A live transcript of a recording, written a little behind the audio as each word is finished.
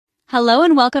Hello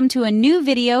and welcome to a new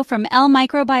video from El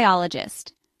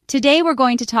Microbiologist. Today we're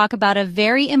going to talk about a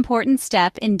very important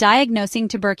step in diagnosing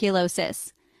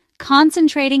tuberculosis,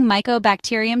 concentrating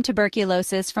Mycobacterium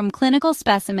tuberculosis from clinical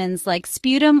specimens like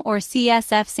sputum or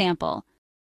CSF sample.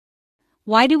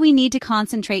 Why do we need to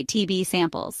concentrate TB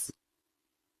samples?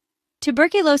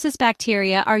 Tuberculosis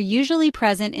bacteria are usually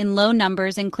present in low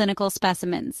numbers in clinical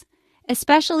specimens,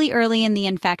 especially early in the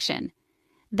infection.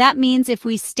 That means if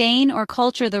we stain or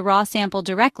culture the raw sample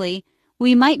directly,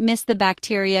 we might miss the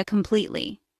bacteria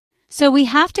completely. So we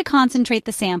have to concentrate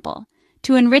the sample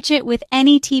to enrich it with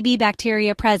any TB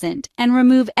bacteria present and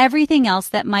remove everything else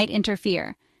that might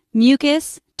interfere,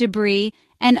 mucus, debris,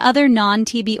 and other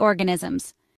non-TB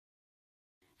organisms.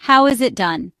 How is it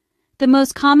done? The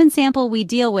most common sample we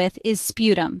deal with is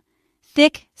sputum,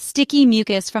 thick, sticky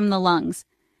mucus from the lungs.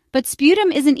 But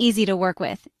sputum isn't easy to work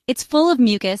with. It's full of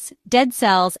mucus, dead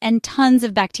cells, and tons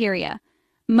of bacteria,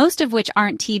 most of which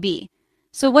aren't TB.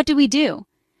 So what do?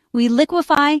 We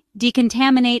liquefy,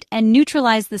 decontaminate, and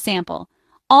neutralize the sample,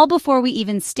 all before we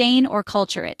even stain or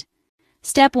culture it.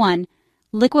 Step 1.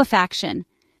 Liquefaction.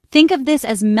 Think of this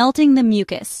as melting the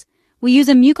mucus. We use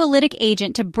a mucolytic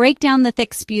agent to break down the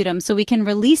thick sputum so we can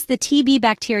release the TB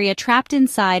bacteria trapped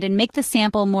inside and make the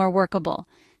sample more workable.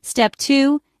 Step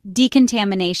 2.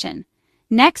 Decontamination.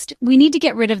 Next, we need to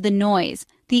get rid of the noise,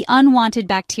 the unwanted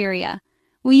bacteria.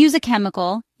 We use a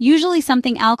chemical, usually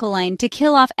something alkaline, to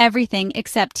kill off everything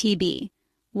except TB.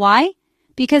 Why?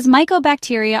 Because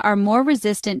mycobacteria are more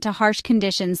resistant to harsh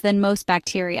conditions than most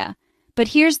bacteria. But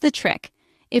here's the trick.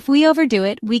 If we overdo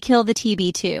it, we kill the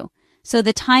TB too. So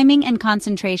the timing and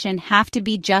concentration have to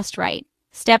be just right.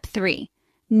 Step 3.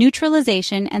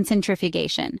 Neutralization and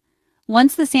centrifugation.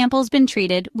 Once the sample's been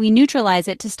treated, we neutralize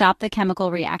it to stop the chemical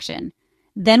reaction.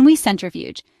 Then we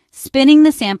centrifuge, spinning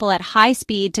the sample at high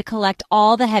speed to collect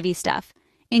all the heavy stuff,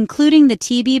 including the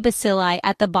TB bacilli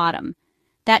at the bottom.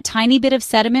 That tiny bit of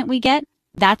sediment we get,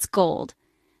 that's gold.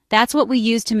 That's what we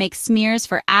use to make smears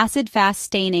for acid-fast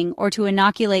staining or to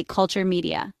inoculate culture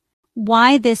media.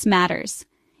 Why this matters?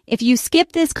 If you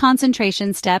skip this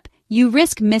concentration step, you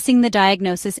risk missing the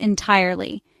diagnosis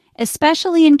entirely,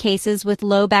 especially in cases with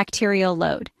low bacterial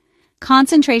load.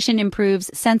 Concentration improves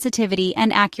sensitivity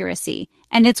and accuracy,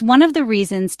 and it's one of the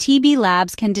reasons TB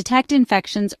labs can detect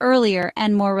infections earlier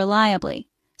and more reliably.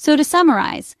 So to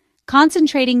summarize,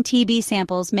 concentrating TB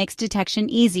samples makes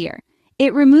detection easier.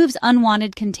 It removes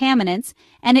unwanted contaminants,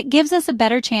 and it gives us a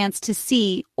better chance to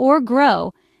see or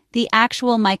grow the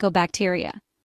actual mycobacteria.